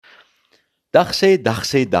Dag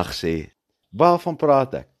sê. Waarvan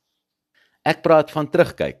praat ek? Ek praat van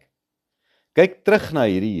terugkyk. Kyk terug na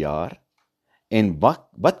hierdie jaar en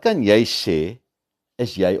wat kan jy sê,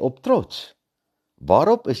 is jy op trots?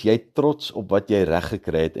 Waarop is jy trots op wat jy reg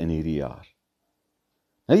gekry het in hierdie jaar?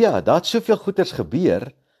 Nou ja, daar het soveel goeders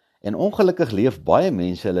gebeur en ongelukkig leef baie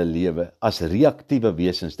mense hulle lewe as reaktiewe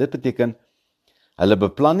wesens. Dit beteken, hulle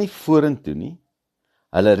beplan nie vorentoe nie,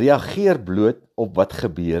 hulle reageer bloot op wat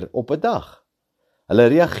gebeur op 'n dag. Hulle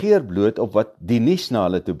reageer bloot op wat die nuus na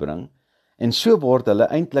hulle toe bring, en so word hulle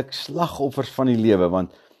eintlik slagoffers van die lewe,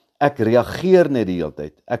 want ek reageer net die hele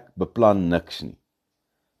tyd, ek beplan niks nie.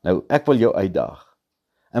 Nou, ek wil jou uitdaag.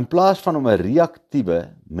 In plaas van om 'n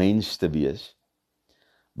reaktiewe mens te wees,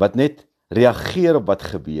 wat net reageer op wat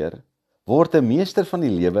gebeur, word 'n meester van die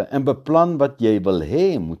lewe en beplan wat jy wil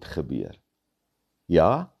hê moet gebeur.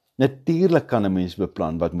 Ja, natuurlik kan 'n mens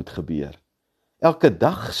beplan wat moet gebeur. Elke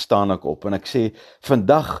dag staan ek op en ek sê,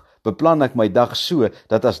 vandag beplan ek my dag so,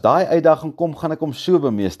 dat as daai uitdaging kom, gaan ek hom so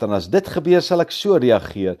bemeester, en as dit gebeur, sal ek so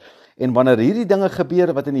reageer, en wanneer hierdie dinge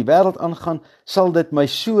gebeur wat in die wêreld aangaan, sal dit my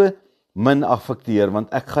so min affekteer,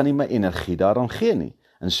 want ek gaan nie my energie daaraan gee nie,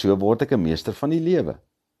 en so word ek 'n meester van die lewe.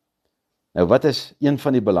 Nou, wat is een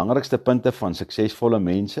van die belangrikste punte van suksesvolle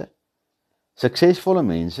mense? Suksesvolle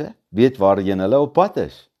mense weet waarheen hulle op pad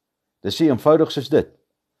is. Dis so eenvoudig soos dit.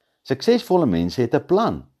 Suksesvolle mense het 'n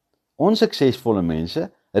plan. Onsuksesvolle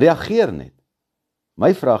mense reageer net.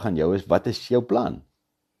 My vraag aan jou is, wat is jou plan?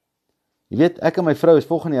 Jy weet, ek en my vrou is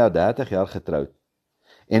volgende jaar 30 jaar getroud.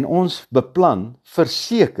 En ons beplan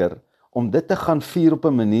verseker om dit te gaan vier op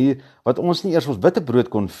 'n manier wat ons nie eers ons witbrood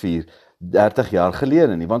kon vier 30 jaar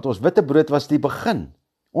gelede nie, want ons witbrood was die begin.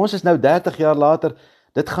 Ons is nou 30 jaar later,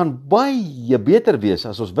 dit gaan baie beter wees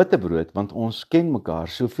as ons witbrood, want ons ken mekaar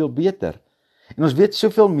soveel beter. En ons weet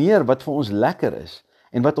soveel meer wat vir ons lekker is,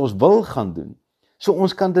 en wat ons wil gaan doen. So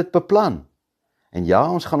ons kan dit beplan. En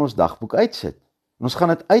ja, ons gaan ons dagboek uitsit. En ons gaan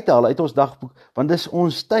dit uithaal uit ons dagboek, want dis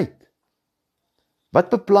ons tyd. Wat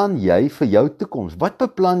beplan jy vir jou toekoms? Wat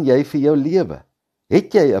beplan jy vir jou lewe?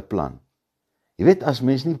 Het jy 'n plan? Jy weet, as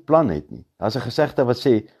mens nie 'n plan het nie, daar's 'n gesegde wat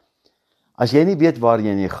sê, as jy nie weet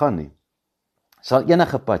waarheen jy gaan nie, sal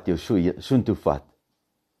enige pad jou soontoe vat.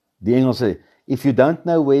 Die Engels sê, if you don't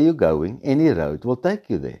know where you're going, any road will take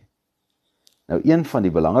you there. Nou, een van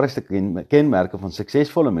die belangrikste kenmerke van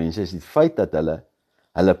suksesvolle mense is die feit dat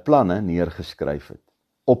hulle planne neergeskryf het,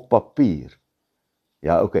 op papier.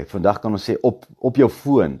 Ja, oké, vandag kan ons sê op jou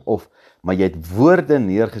foon, maar jy het woorde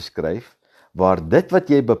neergeskryf, waar dit wat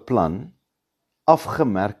jy beplan,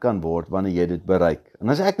 afgemerk kan word wanneer jy dit bereik. En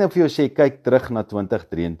as ek nou vir jou sê, kyk terug na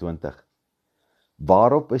 2023,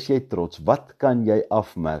 waarop is jy trots? Wat kan jy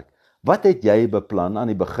afmerk? Wat het jy beplan aan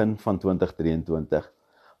die begin van 2023?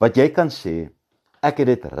 Wat jy kan sê, ek het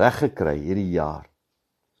dit reg gekry hierdie jaar.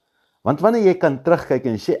 Want wanneer jy kan terugkyk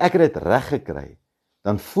en sê, ek het dit reg gekry,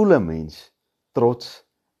 dan voel 'n mens trots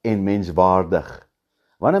en menswaardig.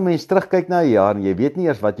 Wanneer 'n mens terugkyk na 'n jaar en jy weet nie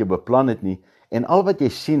eers wat jy beplan het nie, en al wat jy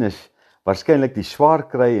sien is waarskynlik die swaar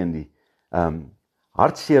kry en die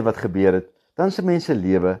hartseer wat gebeur het, dan is 'n mens se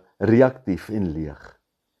lewe reaktief en leeg.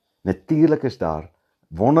 Natuurlik is daar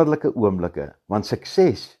wonderlike oomblikke, want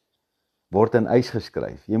sukses word in ys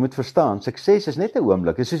geskryf. Jy moet verstaan, sukses is net 'n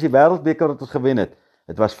oomblik. Dit is soos die wêreldbeker wat ons gewen het.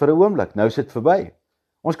 Dit was vir 'n oomblik, nou is dit verby.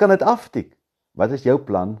 Ons kan dit aftik. Wat is jou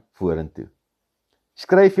plan vorentoe?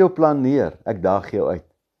 Skryf jou plan neer, ek daag jou uit.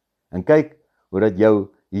 En kyk hoe dat jou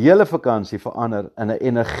hele vakansie verander in 'n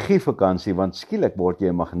energievakansie, want skielik word jy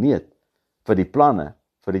 'n magneet vir die planne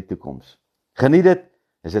vir die toekoms. Geniet dit,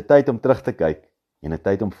 is 'n tyd om terug te kyk en 'n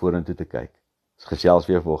tyd om vorentoe te kyk. Ons gesels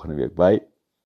weer volgende week. Bye.